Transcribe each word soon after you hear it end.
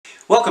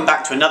Welcome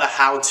back to another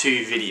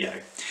how-to video.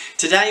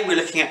 Today we're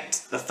looking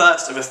at the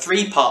first of a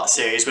three-part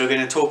series where we're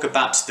going to talk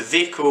about the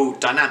vehicle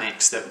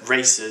dynamics that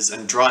racers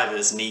and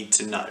drivers need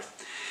to know.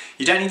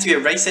 You don't need to be a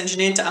race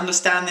engineer to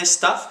understand this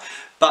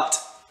stuff, but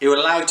it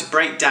will allow you to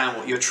break down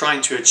what you're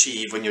trying to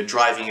achieve when you're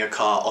driving your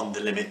car on the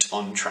limit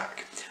on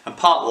track. And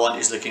part one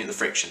is looking at the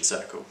friction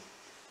circle.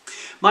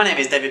 My name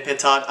is David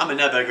Pittard. I'm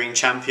a Nürburgring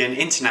champion,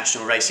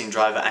 international racing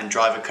driver and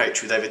driver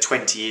coach with over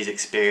 20 years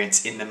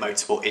experience in the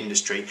motorsport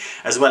industry,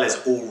 as well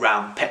as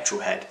all-round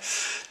petrol head.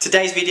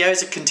 Today's video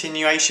is a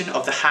continuation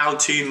of the How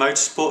To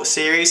Motorsport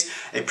series.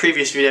 In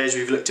previous videos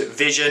we've looked at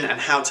vision and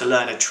how to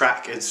learn a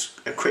track as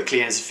quickly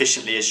and as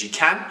efficiently as you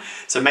can,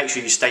 so make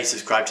sure you stay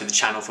subscribed to the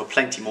channel for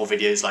plenty more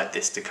videos like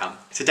this to come.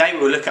 Today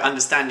we'll look at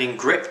understanding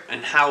grip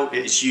and how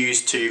it is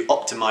used to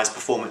optimise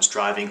performance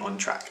driving on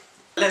track.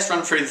 Let's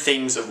run through the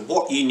things of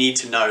what you need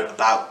to know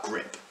about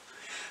grip.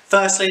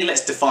 Firstly,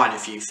 let's define a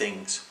few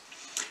things.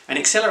 An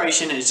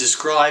acceleration is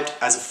described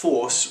as a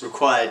force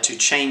required to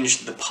change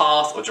the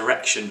path or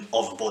direction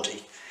of a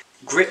body.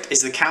 Grip is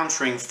the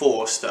countering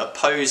force that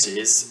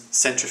opposes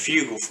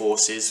centrifugal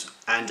forces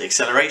and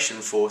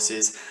acceleration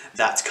forces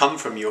that come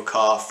from your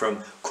car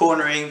from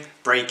cornering,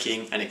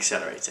 braking and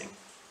accelerating.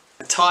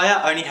 A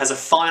tyre only has a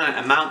finite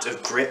amount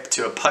of grip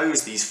to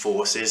oppose these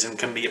forces and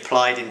can be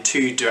applied in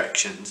two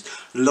directions: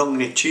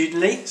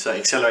 longitudinally, so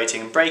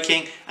accelerating and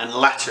braking, and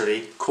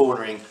laterally,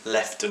 cornering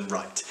left and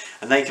right.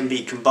 And they can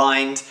be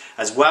combined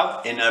as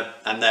well,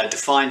 and they're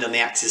defined on the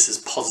axis as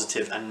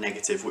positive and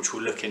negative, which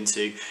we'll look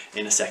into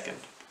in a second.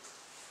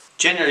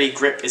 Generally,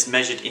 grip is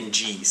measured in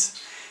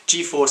G's.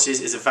 G-forces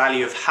is a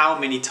value of how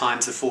many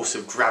times the force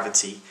of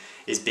gravity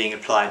is being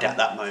applied at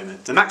that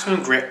moment. The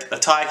maximum grip a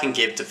tyre can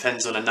give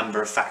depends on a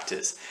number of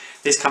factors.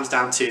 This comes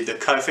down to the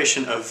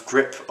coefficient of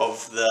grip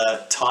of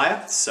the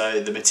tyre, so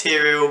the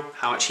material,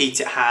 how much heat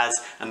it has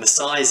and the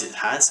size it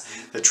has.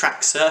 The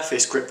track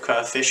surface grip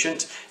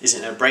coefficient, is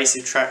it an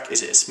abrasive track,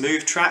 is it a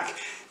smooth track?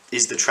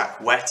 Is the track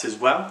wet as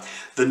well?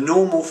 The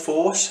normal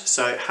force,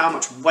 so how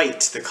much weight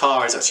the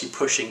car is actually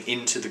pushing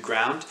into the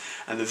ground,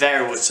 and the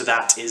variables to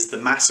that is the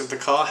mass of the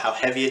car, how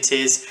heavy it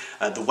is,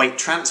 the weight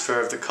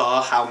transfer of the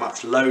car, how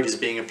much load is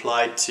being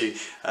applied to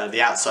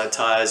the outside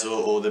tyres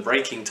or the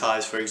braking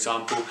tyres for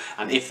example,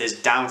 and if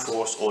there's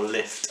downforce or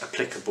lift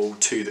applicable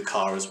to the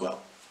car as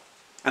well.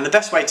 And the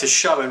best way to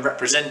show and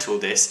represent all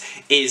this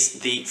is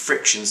the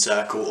friction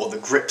circle or the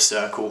grip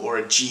circle or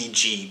a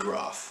GG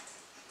graph.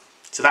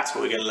 So that's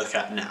what we're going to look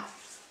at now.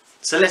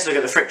 So let's look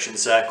at the friction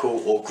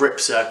circle or grip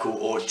circle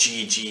or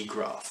GG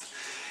graph.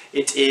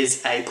 It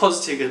is a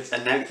positive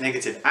and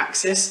negative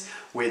axis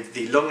with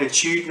the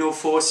longitudinal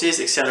forces,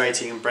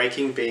 accelerating and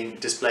braking, being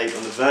displayed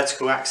on the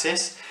vertical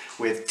axis,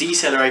 with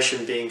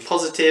deceleration being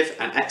positive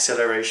and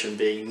acceleration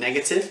being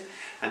negative.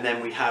 And then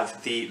we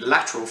have the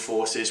lateral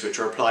forces which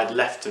are applied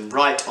left and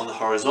right on the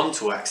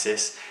horizontal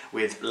axis,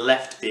 with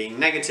left being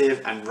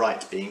negative and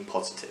right being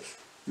positive.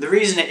 The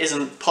reason it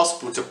isn't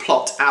possible to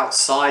plot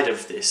outside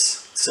of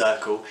this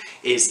circle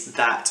is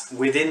that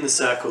within the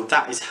circle,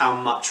 that is how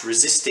much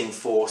resisting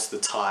force the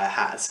tyre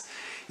has.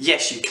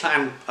 Yes, you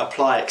can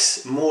apply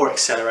more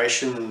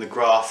acceleration than the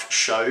graph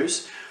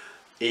shows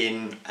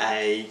in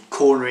a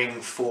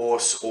cornering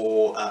force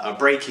or a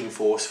braking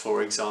force,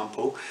 for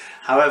example.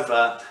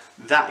 However,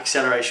 that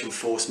acceleration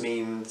force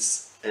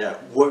means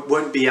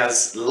won't be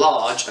as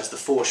large as the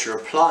force you're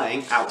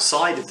applying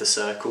outside of the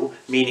circle,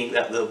 meaning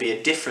that there'll be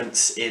a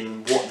difference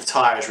in what the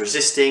tyre is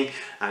resisting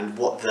and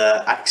what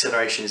the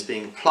acceleration is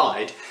being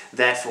applied.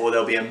 Therefore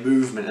there'll be a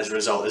movement as a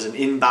result. There's an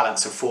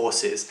imbalance of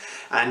forces,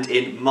 and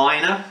in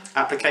minor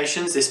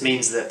applications this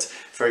means that,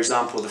 for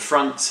example, the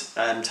front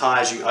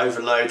tyres you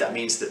overload, that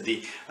means that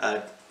the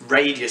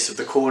radius of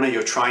the corner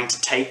you're trying to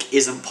take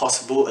isn't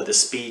possible at the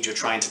speed you're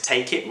trying to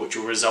take it, which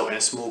will result in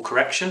a small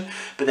correction.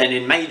 But then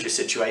in major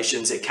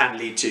situations it can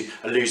lead to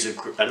a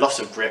loss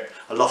of grip,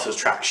 a loss of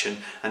traction,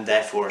 and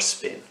therefore a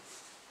spin.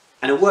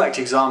 And a worked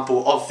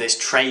example of this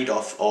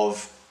trade-off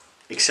of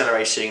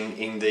acceleration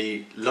in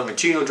the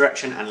longitudinal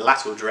direction and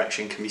lateral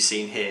direction can be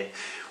seen here,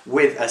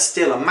 with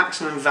still a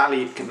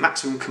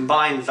maximum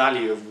combined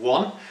value of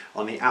 1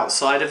 on the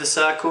outside of the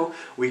circle.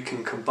 We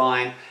can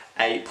combine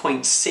a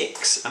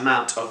 0.6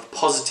 amount of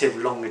positive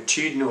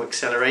longitudinal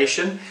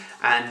acceleration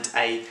and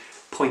a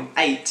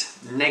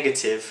 0.8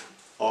 negative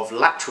of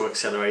lateral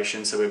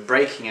acceleration, so we're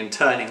braking and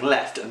turning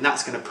left, and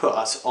that's going to put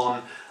us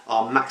on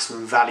our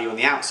maximum value on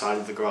the outside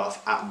of the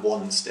graph at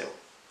 1 still.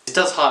 It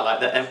does highlight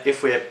that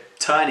if we're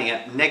turning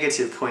at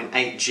negative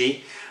 0.8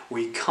 G,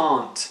 we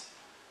can't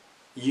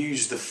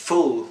use the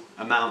full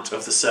amount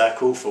of the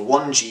circle for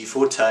 1 G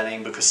for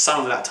turning, because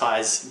some of that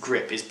tyre's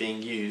grip is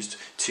being used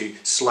to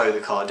slow the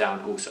car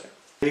down also.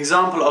 An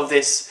example of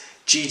this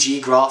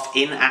GG graph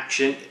in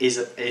action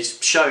is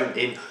shown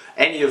in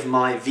any of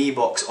my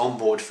VBOX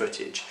onboard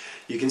footage.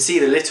 You can see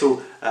the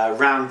little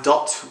round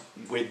dot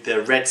with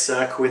the red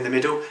circle in the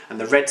middle, and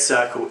the red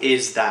circle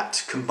is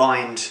that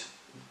combined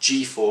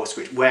G-force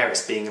where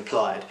it's being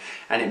applied,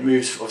 and it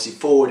moves obviously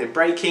forward in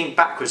braking,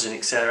 backwards in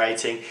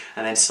accelerating,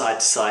 and then side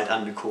to side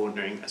under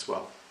cornering as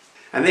well.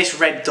 And this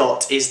red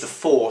dot is the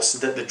force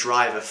that the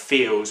driver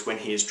feels when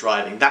he is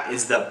driving. That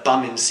is the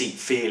bum in seat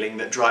feeling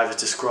that drivers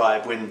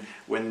describe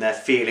when they're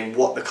feeling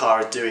what the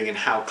car is doing and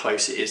how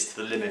close it is to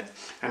the limit.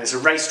 And it's a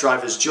race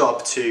driver's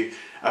job to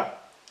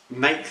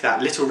make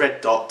that little red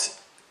dot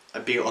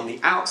be on the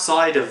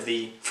outside of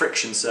the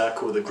friction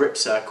circle, the grip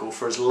circle,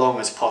 for as long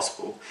as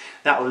possible.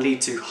 That will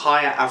lead to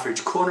higher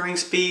average cornering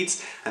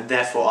speeds and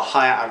therefore a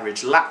higher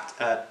average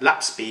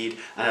lap speed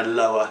and a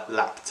lower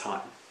lap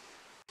time.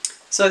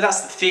 So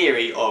that's the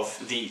theory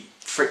of the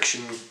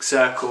friction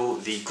circle,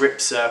 the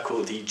grip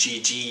circle, the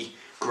GG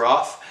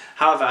graph.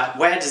 However,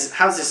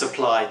 how does this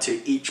apply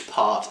to each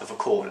part of a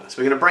corner?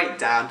 So we're going to break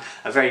down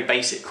a very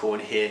basic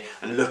corner here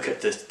and look at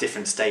the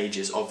different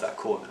stages of that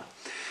corner.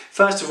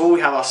 First of all,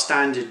 we have our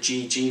standard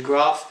GG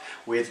graph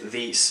with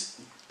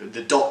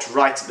the dot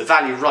right, the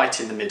value right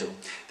in the middle.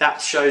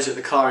 That shows that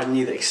the car is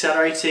neither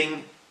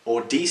accelerating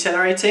or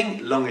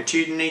decelerating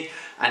longitudinally,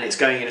 and it's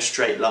going in a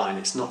straight line.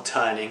 It's not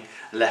turning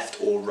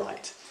left or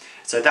right.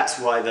 So that's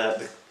why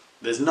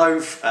there's no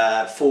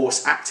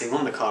force acting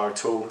on the car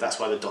at all. That's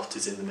why the dot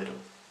is in the middle.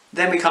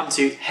 Then we come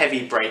to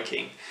heavy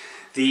braking.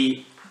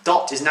 The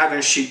dot is now going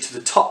to shoot to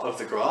the top of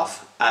the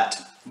graph at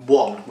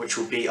 1, which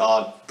will be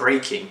our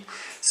braking.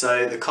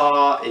 So the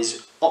car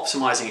is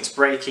optimizing its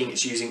braking.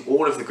 It's using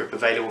all of the grip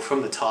available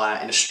from the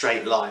tyre in a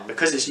straight line.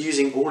 Because it's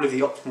using all of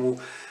the optimal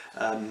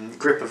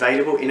grip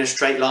available in a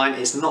straight line,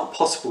 it's not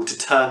possible to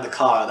turn the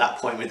car at that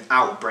point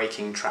without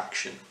braking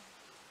traction.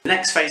 The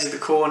next phase of the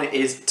corner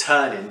is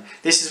turning.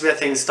 This is where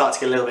things start to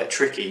get a little bit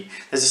tricky.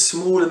 There's a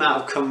small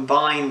amount of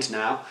combined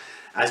now,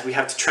 as we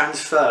have to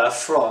transfer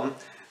from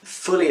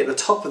fully at the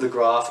top of the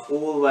graph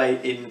all the way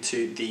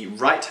into the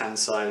right hand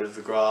side of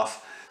the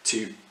graph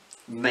to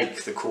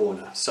make the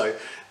corner. So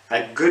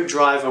a good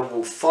driver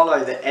will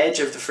follow the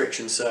edge of the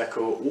friction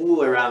circle all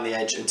the way around the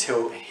edge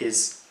until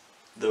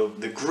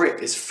the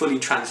grip is fully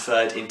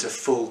transferred into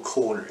full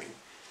cornering.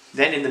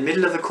 Then in the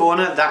middle of the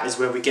corner, that is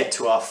where we get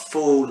to our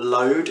full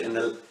load in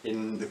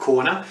the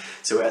corner.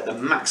 So we're at the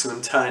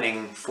maximum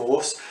turning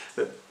force,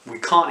 but we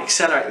can't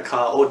accelerate the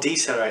car or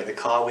decelerate the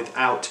car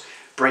without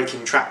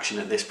braking traction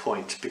at this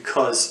point,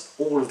 because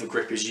all of the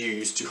grip is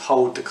used to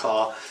hold the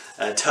car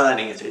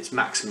turning at its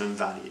maximum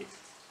value.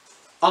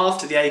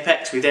 After the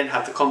apex, we then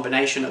have the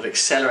combination of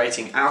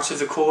accelerating out of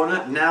the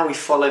corner. Now we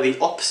follow the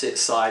opposite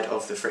side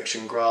of the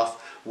friction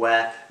graph,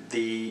 where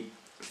the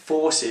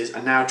forces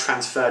are now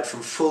transferred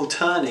from full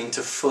turning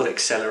to full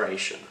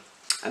acceleration.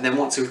 And then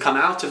once we've come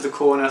out of the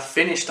corner,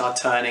 finished our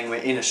turning, we're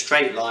in a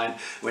straight line,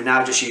 we're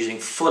now just using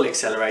full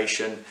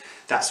acceleration.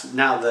 That's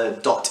now the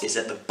dot is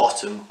at the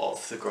bottom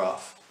of the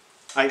graph.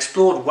 I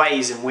explored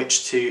ways in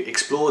which to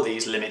explore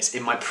these limits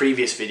in my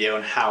previous video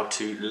on how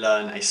to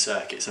learn a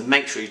circuit. So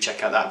make sure you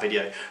check out that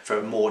video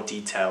for more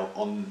detail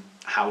on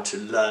how to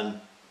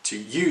learn to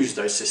use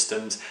those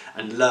systems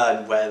and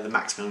learn where the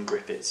maximum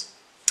grip is.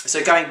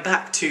 So going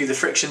back to the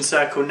friction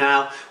circle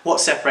now,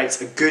 what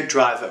separates a good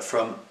driver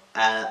from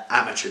an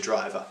amateur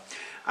driver?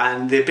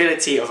 And the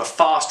ability of a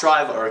fast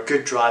driver or a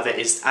good driver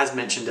is, as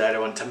mentioned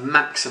earlier on, to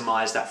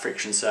maximise that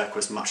friction circle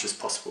as much as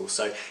possible.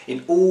 So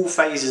in all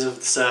phases of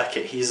the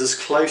circuit, he's as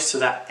close to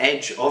that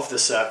edge of the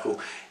circle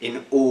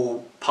in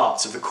all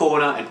parts of the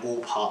corner and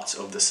all parts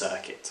of the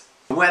circuit.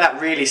 And where that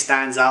really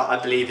stands out,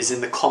 I believe, is in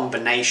the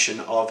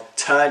combination of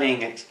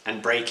turning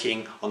and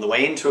braking on the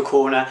way into a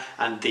corner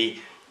and the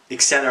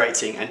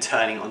accelerating and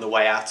turning on the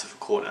way out of a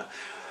corner.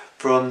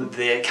 From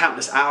the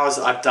countless hours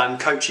that I've done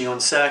coaching on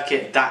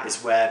circuit, that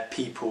is where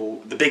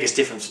the biggest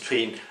difference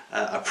between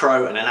a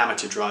pro and an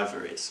amateur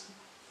driver is.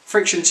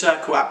 Friction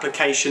circle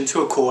application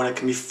to a corner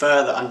can be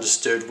further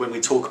understood when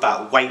we talk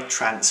about weight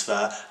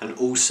transfer and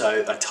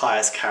also a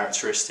tyre's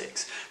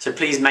characteristics. So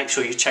please make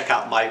sure you check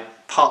out my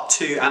part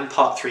 2 and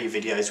part 3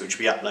 videos, which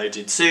will be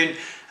uploaded soon,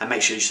 and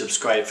make sure you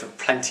subscribe for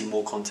plenty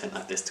more content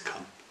like this to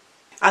come.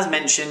 As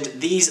mentioned,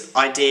 these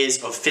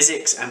ideas of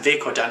physics and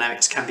vehicle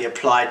dynamics can be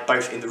applied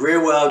both in the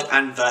real world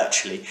and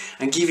virtually,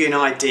 and give you an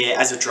idea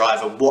as a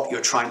driver what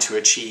you're trying to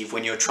achieve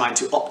when you're trying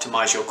to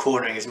optimize your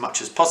cornering as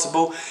much as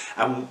possible,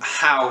 and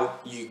how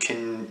you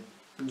can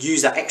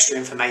use that extra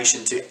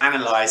information to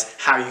analyze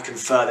how you can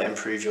further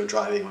improve your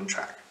driving on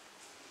track.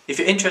 If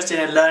you're interested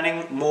in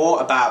learning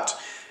more about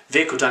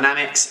vehicle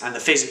dynamics and the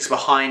physics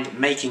behind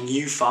making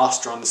you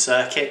faster on the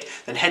circuit,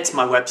 then head to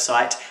my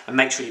website and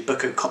make sure you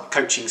book a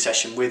coaching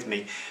session with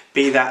me,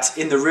 be that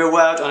in the real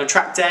world on a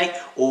track day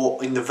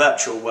or in the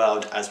virtual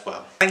world as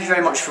well. Thank you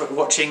very much for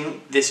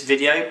watching this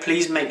video.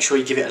 Please make sure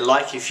you give it a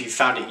like if you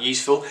found it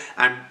useful,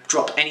 and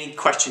drop any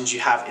questions you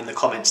have in the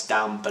comments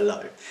down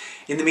below.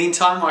 In the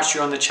meantime, whilst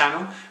you're on the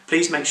channel,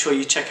 please make sure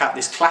you check out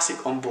this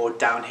classic onboard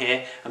down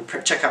here, and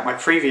check out my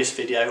previous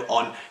video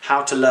on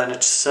how to learn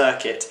a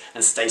circuit,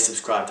 and stay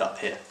subscribed up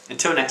here.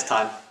 Until next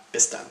time,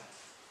 bis dann.